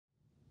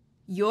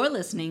You're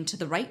listening to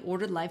the Right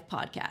Ordered Life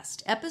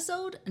podcast,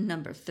 episode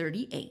number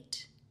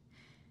 38.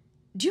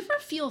 Do you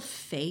ever feel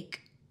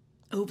fake,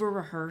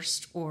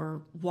 over-rehearsed,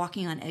 or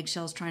walking on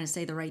eggshells trying to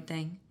say the right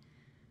thing?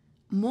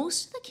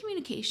 Most of the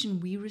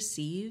communication we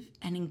receive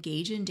and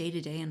engage in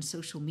day-to-day on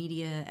social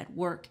media, at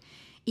work,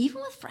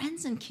 even with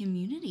friends and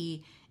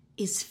community,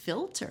 is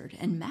filtered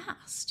and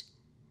masked.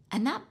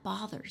 And that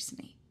bothers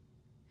me.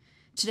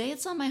 Today,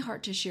 it's on my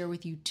heart to share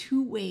with you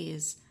 2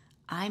 ways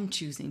I'm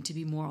choosing to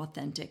be more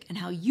authentic and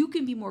how you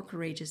can be more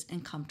courageous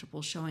and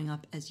comfortable showing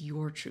up as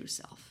your true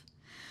self.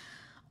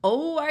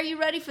 Oh, are you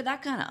ready for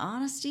that kind of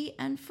honesty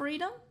and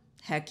freedom?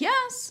 Heck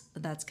yes,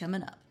 that's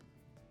coming up.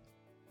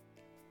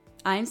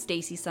 I'm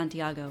Stacy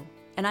Santiago,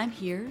 and I'm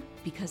here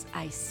because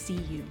I see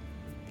you.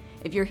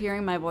 If you're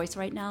hearing my voice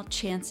right now,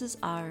 chances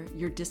are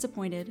you're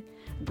disappointed,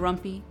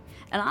 grumpy,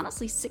 and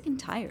honestly sick and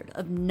tired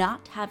of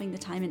not having the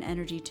time and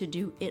energy to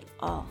do it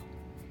all.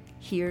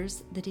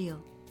 Here's the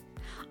deal.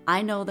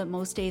 I know that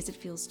most days it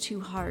feels too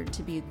hard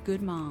to be a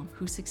good mom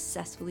who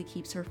successfully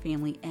keeps her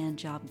family and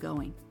job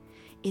going.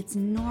 It's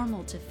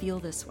normal to feel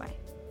this way.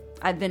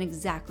 I've been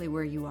exactly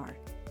where you are.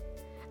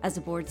 As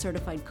a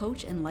board-certified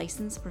coach and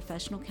licensed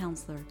professional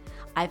counselor,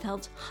 I've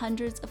helped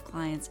hundreds of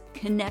clients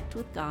connect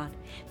with God,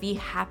 be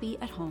happy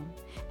at home,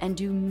 and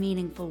do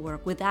meaningful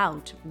work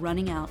without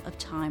running out of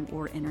time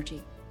or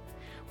energy.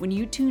 When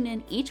you tune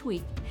in each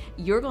week,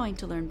 you're going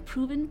to learn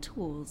proven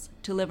tools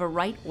to live a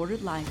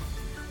right-ordered life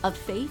of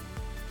faith,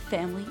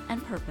 family,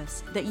 and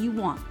purpose that you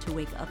want to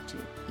wake up to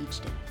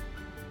each day.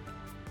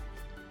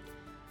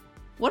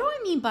 What do I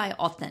mean by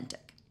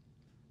authentic?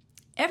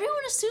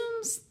 Everyone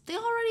assumes they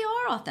already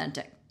are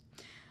authentic.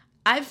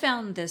 I've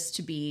found this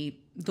to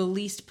be the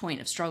least point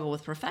of struggle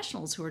with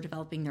professionals who are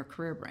developing their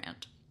career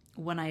brand.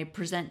 When I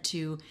present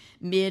to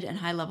mid and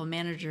high-level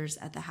managers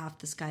at the Half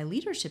the Sky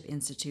Leadership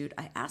Institute,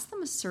 I ask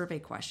them a survey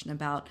question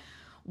about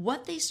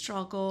what they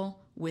struggle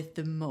with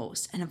the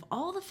most. And of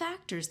all the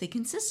factors, they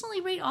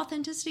consistently rate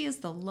authenticity as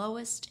the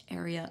lowest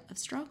area of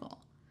struggle.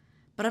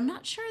 But I'm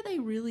not sure they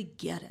really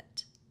get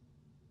it.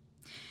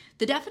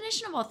 The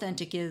definition of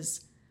authentic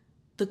is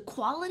the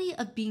quality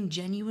of being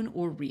genuine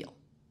or real.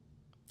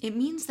 It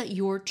means that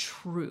you're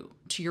true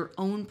to your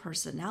own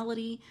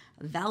personality,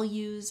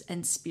 values,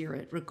 and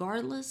spirit,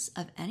 regardless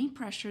of any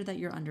pressure that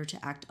you're under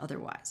to act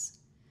otherwise.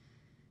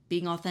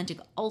 Being authentic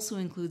also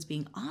includes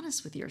being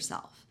honest with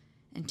yourself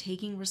and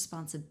taking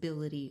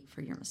responsibility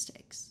for your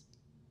mistakes.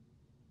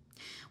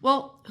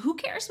 Well, who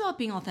cares about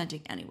being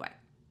authentic anyway?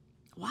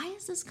 Why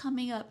is this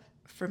coming up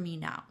for me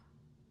now?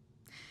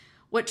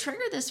 What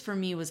triggered this for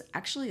me was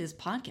actually this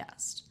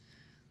podcast.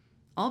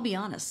 I'll be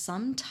honest,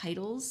 some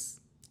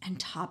titles and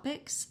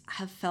topics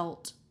have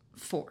felt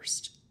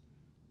forced.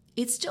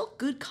 It's still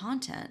good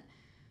content,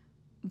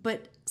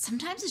 but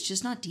sometimes it's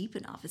just not deep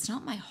enough. It's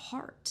not my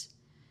heart.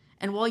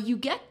 And while you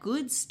get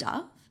good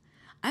stuff,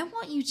 I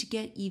want you to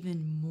get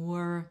even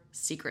more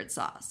secret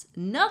sauce.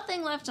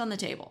 Nothing left on the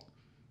table.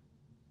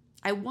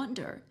 I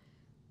wonder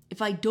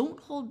if I don't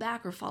hold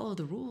back or follow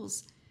the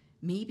rules,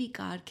 maybe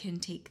God can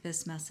take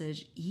this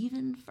message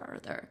even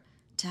further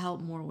to help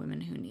more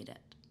women who need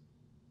it.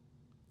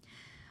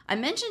 I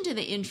mentioned in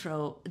the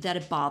intro that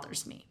it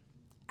bothers me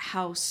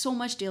how so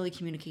much daily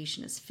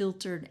communication is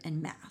filtered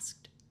and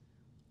masked.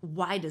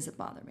 Why does it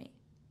bother me?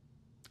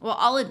 Well,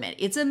 I'll admit,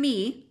 it's a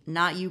me,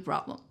 not you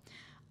problem.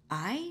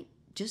 I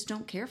just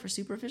don't care for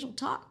superficial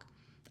talk.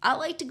 I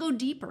like to go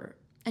deeper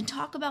and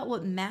talk about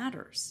what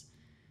matters.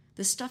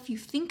 The stuff you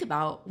think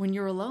about when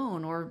you're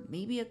alone, or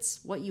maybe it's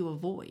what you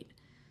avoid.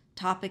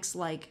 Topics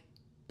like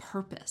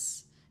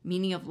purpose,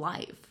 meaning of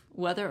life,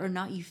 whether or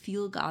not you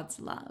feel God's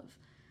love,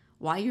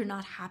 why you're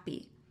not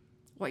happy,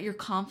 what your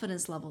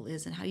confidence level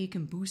is, and how you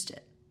can boost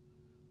it.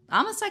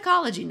 I'm a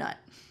psychology nut,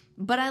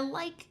 but I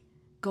like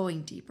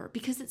going deeper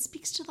because it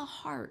speaks to the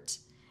heart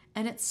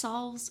and it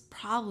solves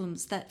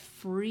problems that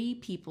free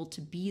people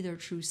to be their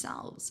true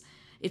selves.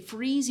 It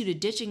frees you to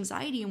ditch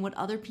anxiety and what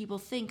other people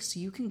think so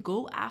you can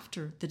go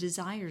after the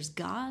desires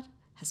God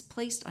has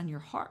placed on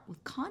your heart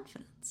with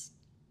confidence.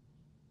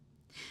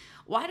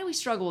 Why do we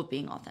struggle with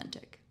being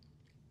authentic?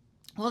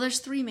 Well, there's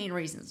 3 main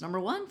reasons. Number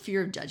 1,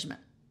 fear of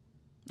judgment.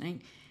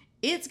 Right?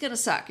 It's going to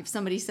suck if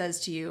somebody says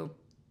to you,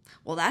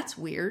 well, that's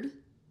weird.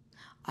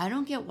 I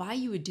don't get why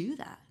you would do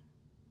that.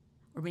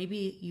 Or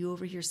maybe you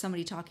overhear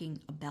somebody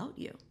talking about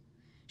you.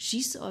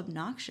 She's so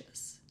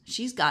obnoxious.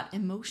 She's got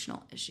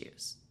emotional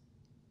issues.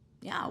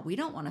 Yeah, we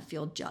don't want to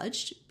feel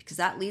judged because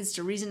that leads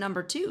to reason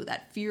number 2,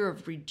 that fear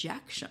of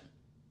rejection.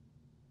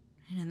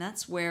 And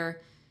that's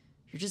where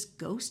you're just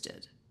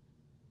ghosted.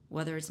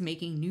 Whether it's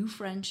making new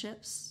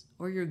friendships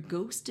or you're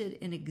ghosted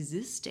in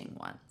existing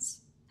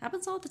ones.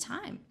 Happens all the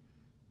time.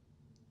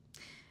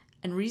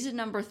 And reason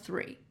number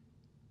 3,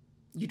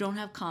 you don't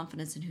have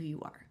confidence in who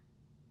you are.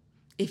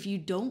 If you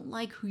don't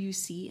like who you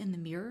see in the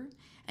mirror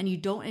and you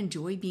don't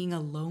enjoy being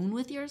alone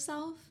with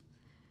yourself,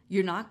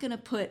 you're not going to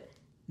put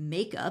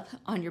makeup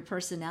on your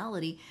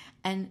personality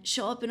and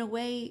show up in a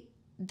way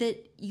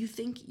that you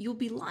think you'll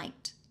be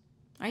liked,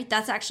 right?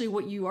 That's actually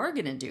what you are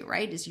going to do,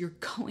 right? Is you're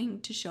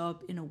going to show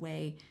up in a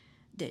way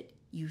that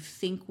you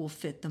think will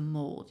fit the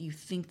mold, you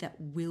think that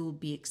will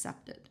be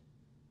accepted.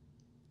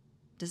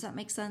 Does that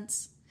make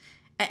sense?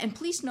 And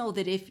please know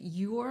that if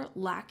you're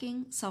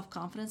lacking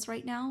self-confidence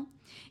right now,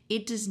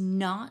 it does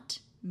not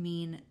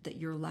mean that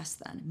you're less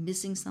than,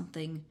 missing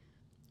something,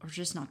 or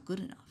just not good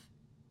enough.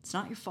 It's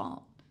not your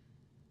fault.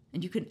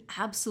 And you can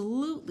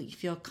absolutely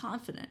feel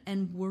confident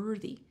and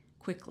worthy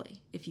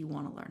quickly if you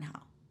want to learn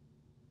how.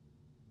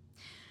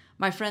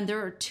 My friend,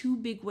 there are two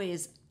big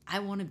ways I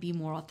want to be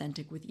more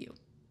authentic with you.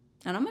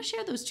 And I'm going to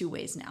share those two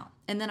ways now.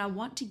 And then I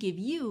want to give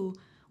you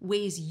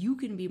ways you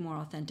can be more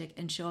authentic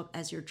and show up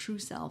as your true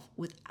self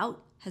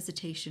without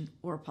hesitation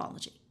or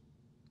apology.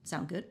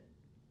 Sound good?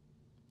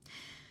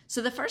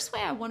 So the first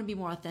way I want to be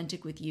more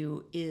authentic with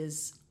you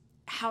is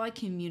how I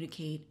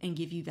communicate and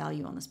give you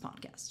value on this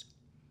podcast.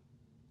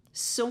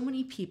 So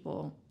many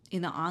people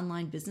in the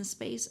online business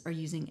space are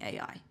using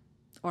AI,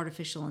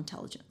 artificial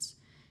intelligence,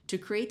 to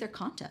create their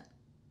content.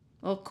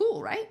 Well,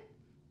 cool, right?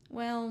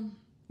 Well,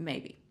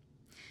 maybe.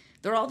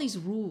 There are all these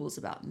rules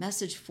about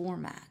message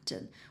format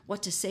and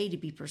what to say to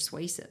be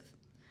persuasive.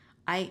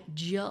 I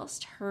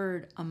just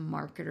heard a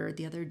marketer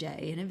the other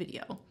day in a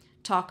video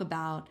talk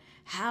about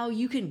how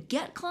you can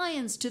get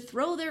clients to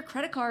throw their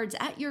credit cards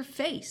at your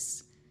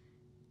face.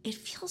 It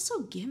feels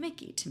so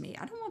gimmicky to me.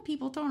 I don't want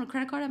people throwing a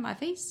credit card at my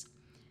face.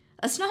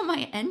 That's not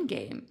my end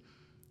game.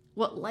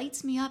 What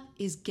lights me up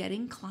is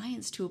getting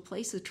clients to a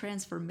place of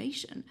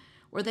transformation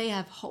where they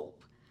have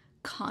hope,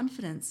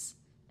 confidence,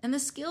 and the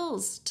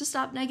skills to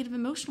stop negative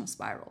emotional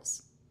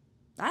spirals.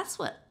 That's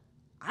what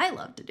I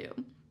love to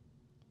do.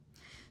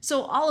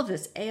 So all of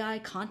this AI,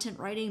 content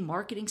writing,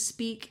 marketing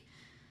speak,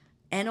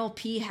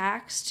 NLP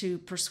hacks to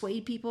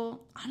persuade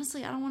people,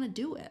 honestly, I don't want to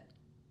do it.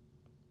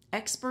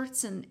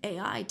 Experts in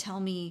AI tell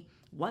me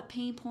what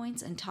pain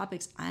points and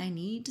topics I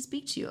need to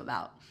speak to you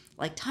about,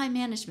 like time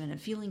management and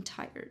feeling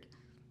tired.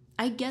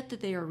 I get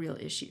that they are real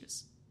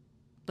issues,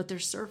 but they're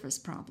surface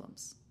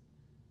problems.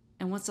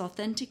 And what's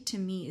authentic to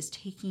me is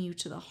taking you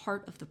to the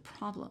heart of the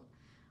problem,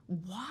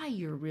 why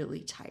you're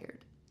really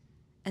tired,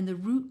 and the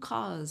root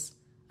cause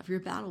of your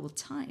battle with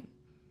time.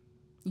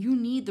 You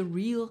need the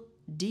real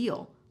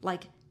deal,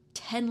 like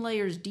 10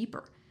 layers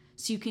deeper,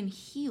 so you can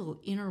heal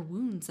inner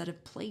wounds that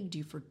have plagued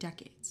you for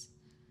decades.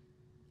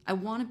 I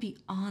want to be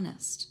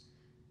honest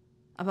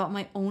about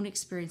my own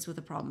experience with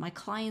the problem, my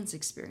client's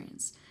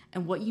experience,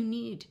 and what you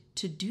need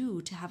to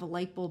do to have a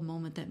light bulb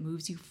moment that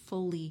moves you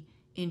fully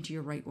into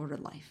your right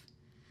ordered life.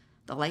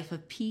 The life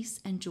of peace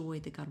and joy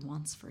that God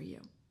wants for you.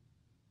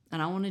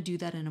 And I want to do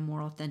that in a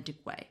more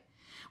authentic way,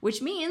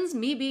 which means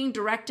me being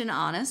direct and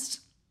honest.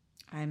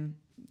 I'm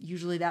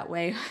usually that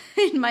way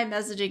in my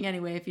messaging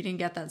anyway, if you didn't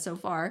get that so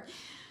far.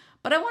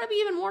 But I want to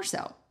be even more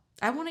so.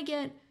 I want to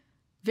get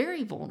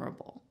very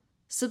vulnerable,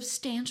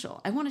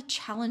 substantial. I want to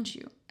challenge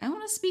you. I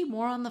want to speak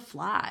more on the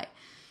fly,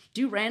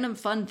 do random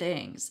fun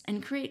things,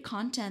 and create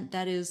content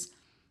that is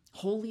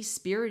Holy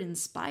Spirit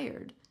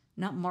inspired,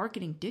 not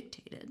marketing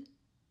dictated.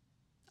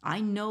 I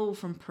know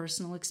from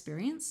personal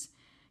experience,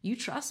 you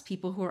trust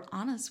people who are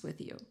honest with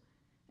you,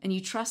 and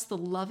you trust the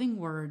loving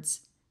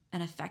words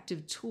and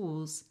effective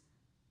tools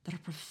that are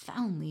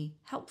profoundly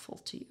helpful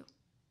to you.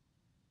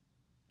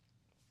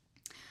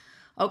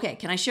 Okay,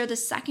 can I share the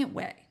second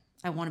way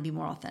I want to be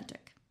more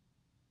authentic?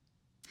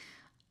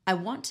 I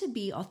want to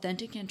be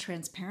authentic and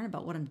transparent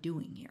about what I'm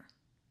doing here,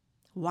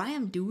 why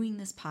I'm doing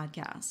this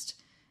podcast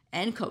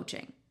and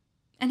coaching,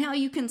 and how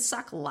you can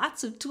suck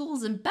lots of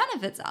tools and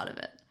benefits out of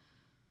it.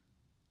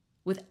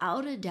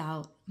 Without a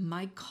doubt,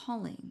 my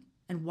calling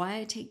and why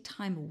I take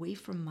time away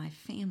from my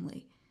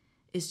family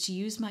is to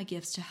use my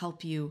gifts to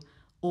help you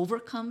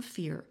overcome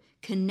fear,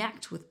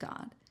 connect with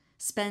God,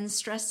 spend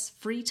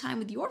stress-free time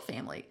with your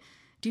family,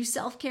 do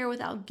self-care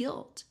without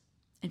guilt,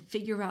 and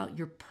figure out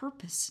your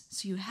purpose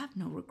so you have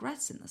no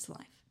regrets in this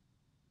life.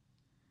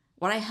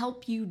 What I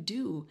help you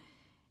do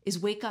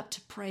is wake up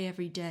to pray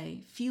every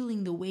day,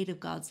 feeling the weight of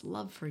God's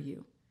love for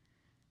you,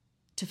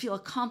 to feel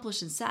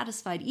accomplished and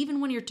satisfied even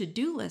when your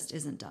to-do list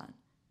isn't done,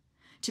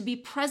 to be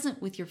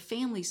present with your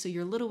family so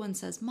your little one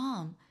says,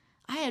 "Mom,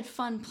 I had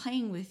fun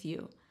playing with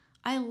you.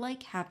 I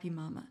like Happy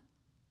Mama."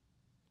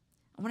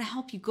 I want to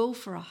help you go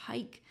for a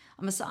hike,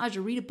 a massage,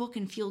 or read a book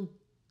and feel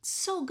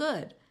so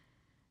good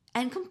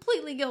and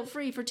completely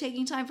guilt-free for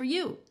taking time for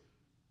you,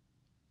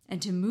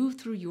 and to move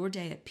through your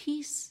day at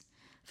peace,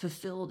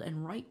 fulfilled,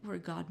 and right where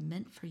God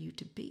meant for you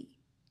to be.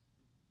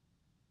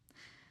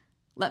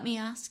 Let me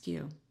ask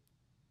you,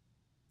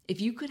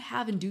 if you could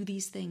have and do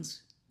these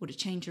things, would it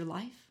change your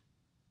life?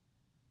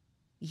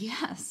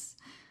 Yes,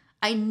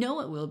 I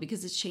know it will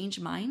because it's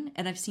changed mine,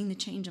 and I've seen the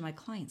change in my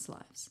clients'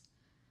 lives.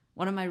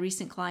 One of my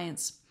recent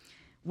clients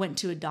went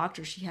to a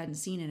doctor she hadn't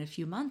seen in a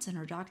few months, and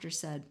her doctor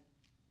said,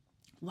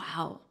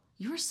 "Wow,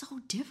 you're so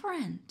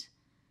different.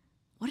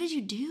 What did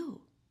you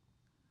do?"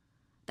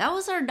 That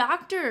was our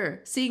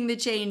doctor seeing the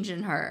change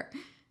in her.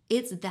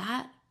 It's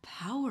that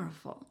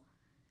powerful.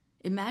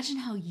 Imagine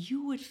how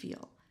you would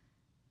feel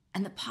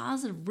and the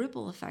positive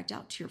ripple effect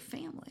out to your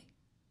family.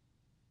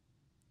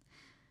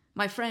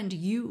 My friend,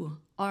 you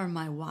are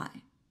my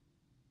why.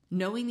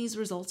 Knowing these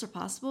results are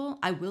possible,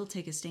 I will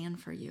take a stand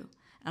for you.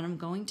 And I'm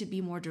going to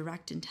be more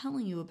direct in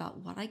telling you about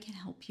what I can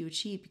help you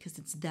achieve because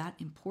it's that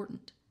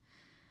important.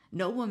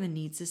 No woman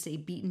needs to stay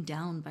beaten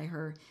down by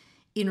her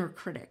inner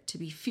critic, to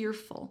be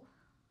fearful,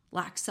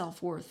 lack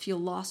self-worth, feel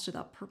lost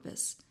without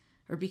purpose,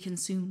 or be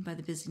consumed by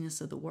the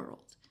busyness of the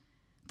world.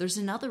 There's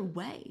another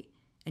way,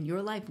 and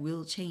your life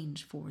will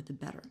change for the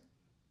better.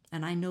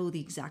 And I know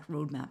the exact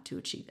roadmap to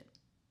achieve it.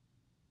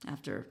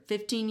 After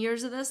 15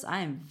 years of this, I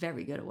am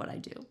very good at what I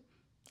do.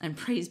 And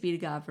praise be to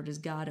God for it is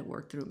God at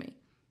work through me.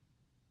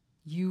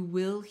 You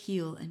will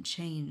heal and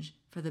change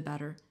for the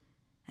better,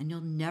 and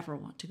you'll never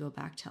want to go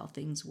back to how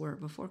things were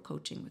before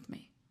coaching with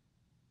me.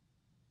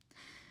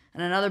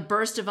 And another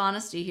burst of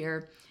honesty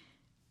here.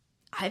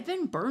 I've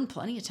been burned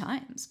plenty of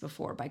times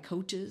before by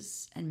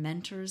coaches and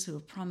mentors who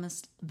have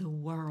promised the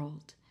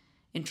world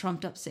in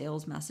trumped up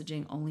sales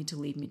messaging only to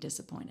leave me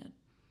disappointed.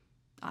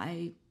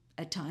 I,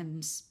 at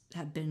times,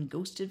 have been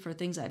ghosted for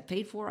things I've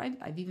paid for.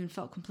 I've even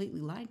felt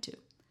completely lied to.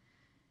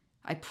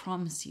 I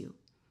promise you,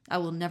 I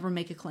will never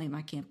make a claim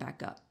I can't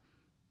back up.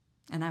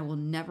 And I will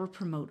never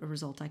promote a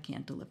result I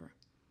can't deliver.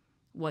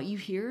 What you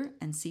hear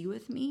and see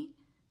with me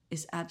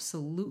is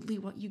absolutely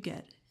what you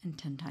get and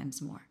 10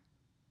 times more.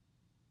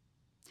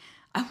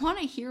 I want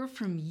to hear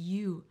from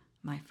you,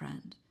 my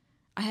friend.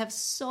 I have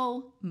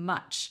so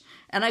much,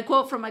 and I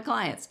quote from my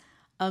clients,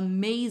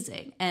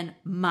 amazing and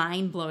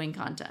mind-blowing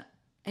content.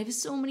 I have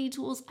so many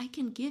tools I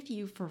can give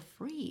you for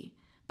free,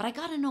 but I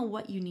got to know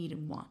what you need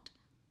and want.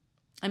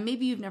 And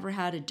maybe you've never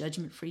had a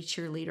judgment-free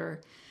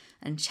cheerleader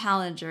and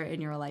challenger in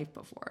your life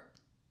before.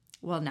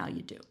 Well, now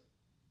you do.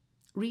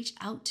 Reach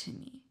out to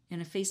me in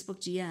a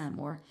Facebook DM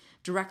or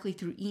directly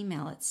through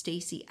email at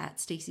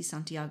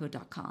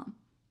stacy@stacysantiago.com.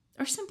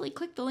 Or simply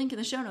click the link in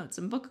the show notes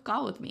and book a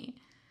call with me.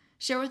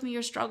 Share with me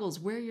your struggles,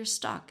 where you're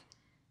stuck,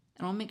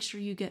 and I'll make sure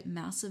you get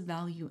massive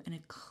value and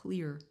a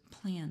clear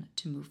plan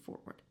to move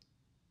forward.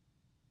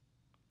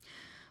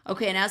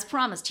 Okay, and as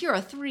promised, here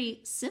are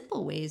 3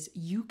 simple ways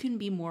you can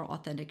be more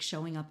authentic,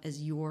 showing up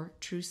as your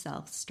true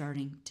self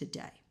starting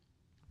today.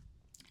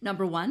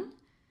 Number 1,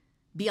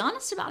 be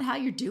honest about how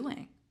you're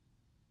doing.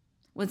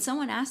 When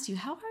someone asks you,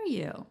 how are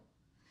you?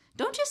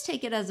 Don't just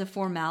take it as a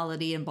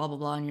formality and blah, blah,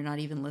 blah, and you're not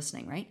even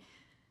listening, right?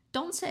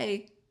 Don't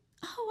say,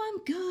 oh,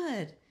 I'm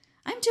good.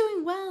 I'm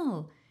doing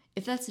well.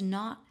 If that's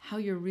not how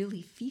you're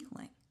really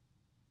feeling.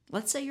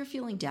 Let's say you're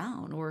feeling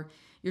down or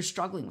you're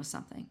struggling with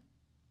something.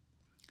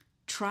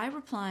 Try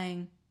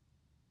replying,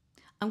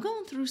 I'm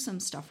going through some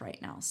stuff right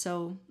now,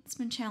 so it's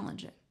been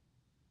challenging.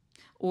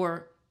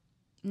 Or,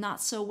 not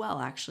so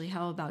well, actually.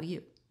 How about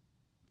you?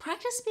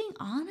 Practice being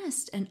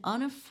honest and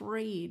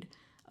unafraid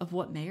of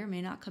what may or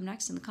may not come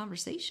next in the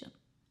conversation.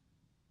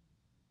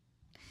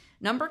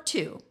 Number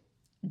 2,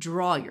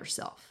 draw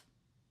yourself.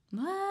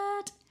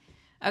 What?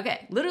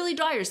 Okay, literally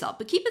draw yourself,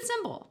 but keep it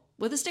simple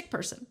with a stick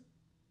person.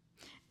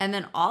 And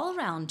then all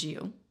around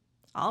you,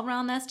 all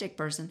around that stick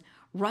person,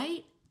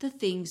 write the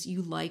things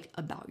you like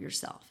about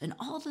yourself and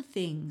all the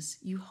things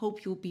you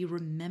hope you'll be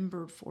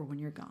remembered for when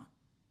you're gone.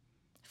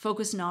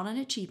 Focus not on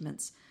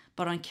achievements,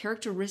 but on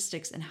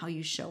characteristics and how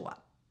you show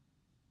up.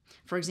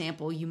 For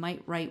example, you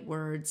might write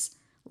words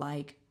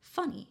like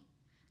funny,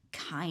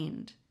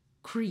 kind,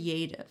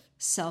 creative,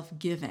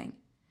 self-giving,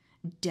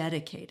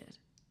 dedicated.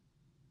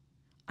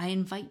 I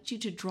invite you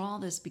to draw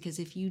this because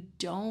if you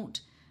don't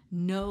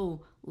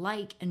know,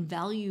 like, and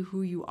value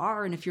who you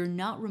are, and if you're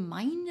not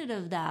reminded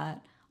of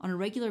that on a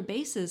regular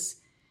basis,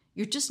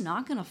 you're just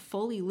not going to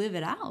fully live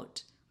it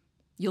out.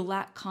 You'll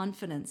lack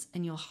confidence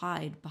and you'll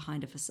hide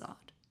behind a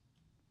facade.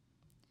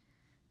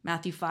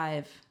 Matthew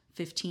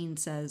 5:15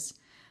 says,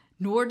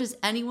 nor does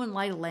anyone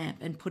light a lamp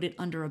and put it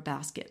under a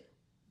basket,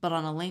 but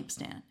on a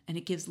lampstand, and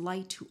it gives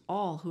light to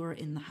all who are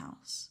in the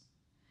house.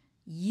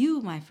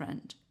 You, my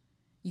friend,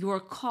 you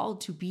are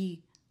called to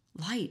be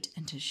light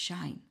and to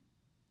shine.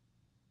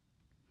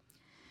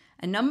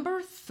 And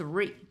number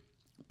 3,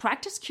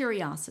 practice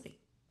curiosity.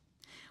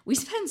 We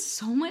spend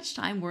so much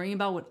time worrying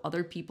about what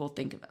other people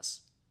think of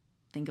us.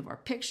 Think of our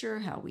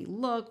picture, how we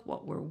look,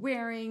 what we're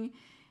wearing.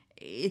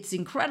 It's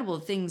incredible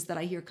the things that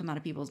I hear come out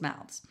of people's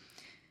mouths.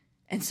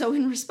 And so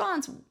in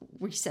response,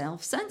 we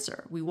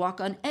self-censor. We walk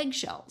on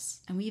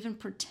eggshells, and we even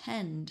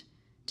pretend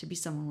to be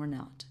someone we're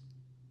not.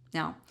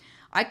 Now,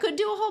 I could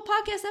do a whole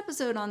podcast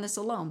episode on this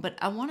alone, but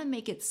I want to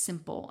make it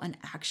simple and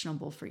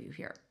actionable for you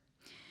here.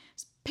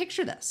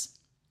 Picture this.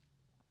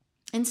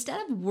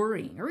 Instead of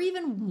worrying or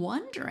even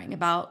wondering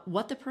about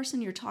what the person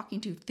you're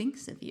talking to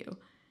thinks of you,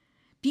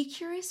 be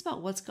curious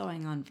about what's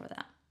going on for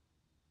them.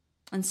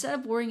 Instead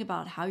of worrying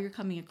about how you're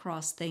coming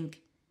across, think,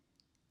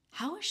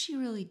 how is she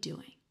really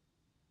doing?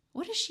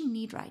 What does she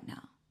need right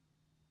now?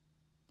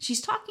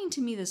 She's talking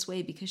to me this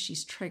way because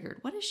she's triggered.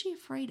 What is she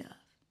afraid of?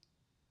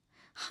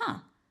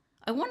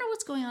 I wonder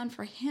what's going on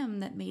for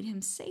him that made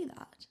him say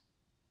that.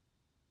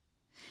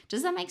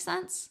 Does that make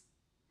sense?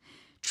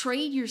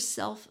 Trade your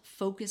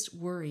self-focused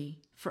worry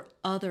for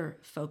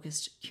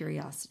other-focused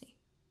curiosity.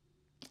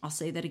 I'll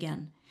say that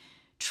again.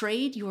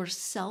 Trade your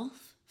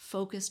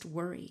self-focused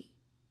worry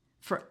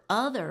for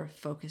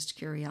other-focused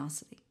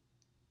curiosity.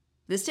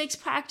 This takes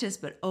practice,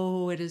 but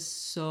oh, it is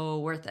so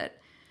worth it.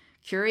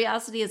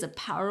 Curiosity is a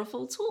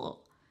powerful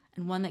tool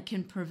and one that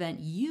can prevent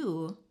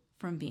you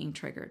from being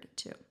triggered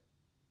too.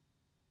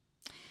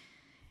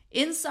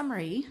 In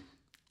summary,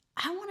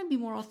 I want to be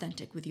more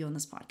authentic with you on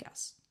this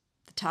podcast.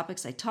 The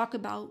topics I talk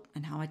about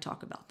and how I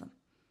talk about them.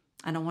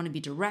 And I want to be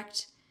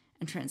direct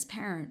and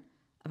transparent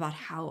about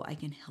how I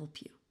can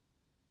help you.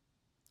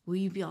 Will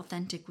you be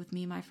authentic with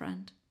me, my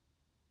friend?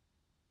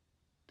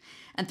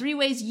 And 3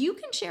 ways you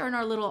can share in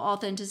our little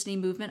authenticity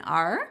movement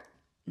are,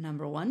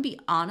 number 1, be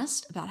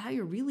honest about how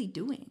you're really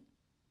doing.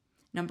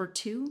 Number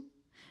 2,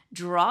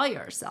 draw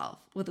yourself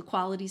with the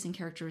qualities and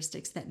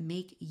characteristics that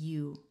make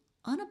you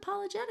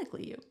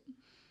unapologetically you.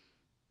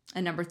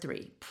 And number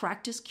 3,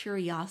 practice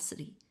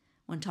curiosity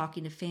when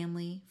talking to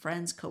family,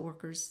 friends,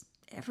 coworkers,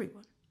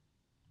 everyone.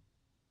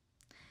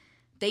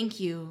 Thank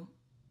you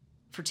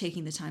for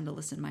taking the time to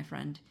listen, my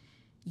friend.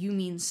 You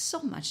mean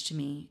so much to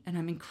me, and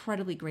I'm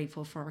incredibly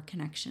grateful for our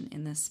connection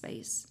in this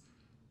space.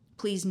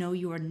 Please know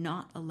you are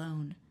not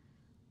alone.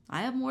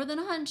 I have more than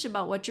a hunch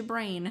about what your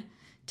brain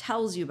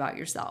tells you about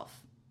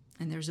yourself,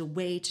 and there's a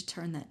way to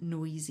turn that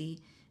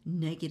noisy,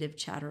 negative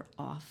chatter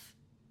off.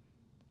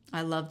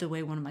 I love the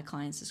way one of my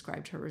clients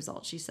described her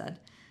results. She said,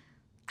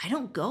 I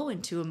don't go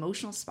into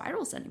emotional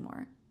spirals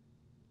anymore.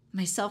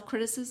 My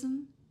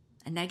self-criticism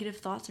and negative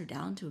thoughts are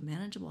down to a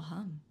manageable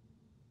hum.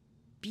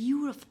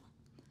 Beautiful.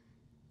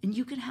 And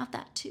you can have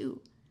that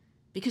too,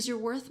 because you're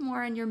worth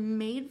more and you're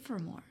made for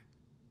more.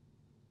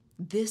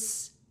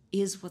 This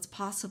is what's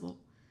possible.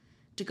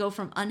 To go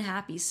from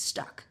unhappy,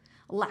 stuck,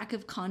 lack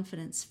of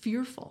confidence,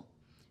 fearful,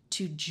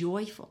 to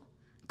joyful,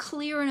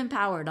 clear and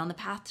empowered on the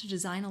path to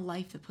design a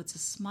life that puts a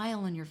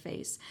smile on your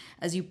face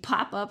as you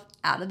pop up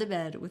out of the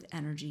bed with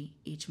energy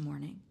each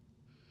morning.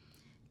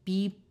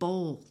 Be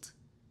bold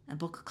and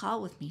book a call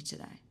with me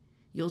today.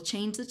 You'll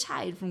change the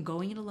tide from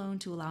going it alone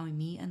to allowing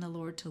me and the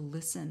Lord to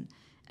listen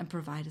and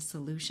provide a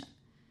solution.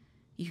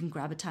 You can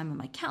grab a time on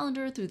my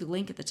calendar through the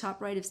link at the top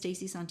right of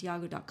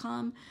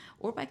stacysantiago.com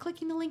or by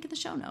clicking the link in the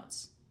show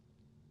notes.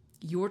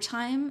 Your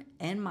time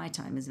and my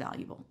time is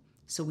valuable,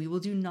 so we will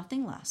do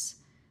nothing less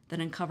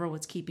than uncover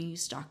what's keeping you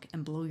stuck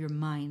and blow your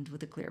mind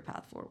with a clear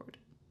path forward.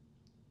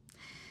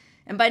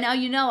 And by now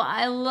you know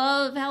I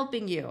love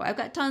helping you. I've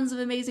got tons of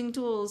amazing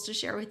tools to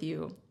share with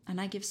you,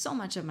 and I give so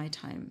much of my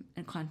time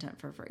and content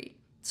for free.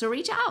 So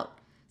reach out,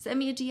 send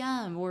me a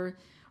DM, or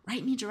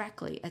write me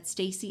directly at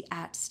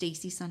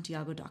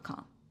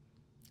stacy@stacysantiago.com.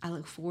 I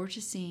look forward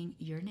to seeing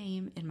your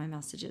name in my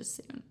messages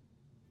soon.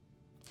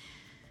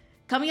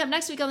 Coming up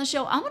next week on the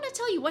show, I want to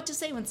tell you what to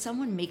say when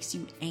someone makes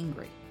you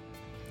angry.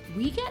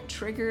 We get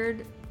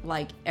triggered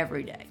like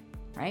every day,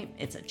 right?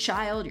 It's a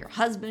child, your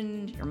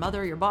husband, your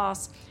mother, your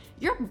boss.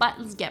 Your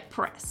buttons get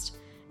pressed.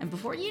 And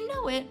before you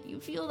know it, you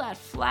feel that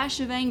flash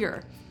of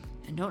anger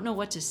and don't know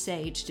what to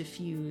say to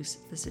diffuse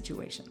the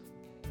situation.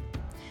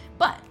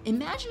 But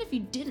imagine if you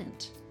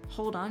didn't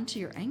hold on to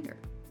your anger.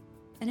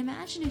 And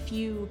imagine if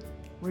you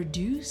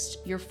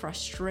reduced your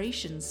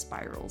frustration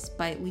spirals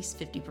by at least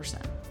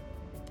 50%.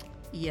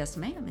 Yes,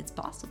 ma'am, it's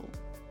possible.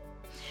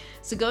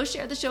 So go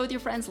share the show with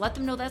your friends, let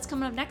them know that's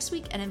coming up next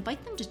week, and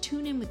invite them to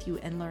tune in with you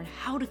and learn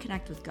how to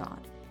connect with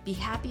God, be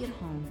happy at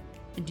home,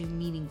 and do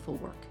meaningful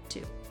work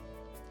too.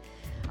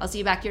 I'll see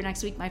you back here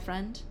next week, my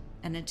friend.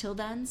 And until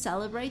then,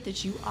 celebrate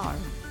that you are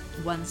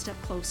one step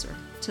closer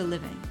to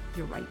living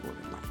your right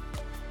ordered life.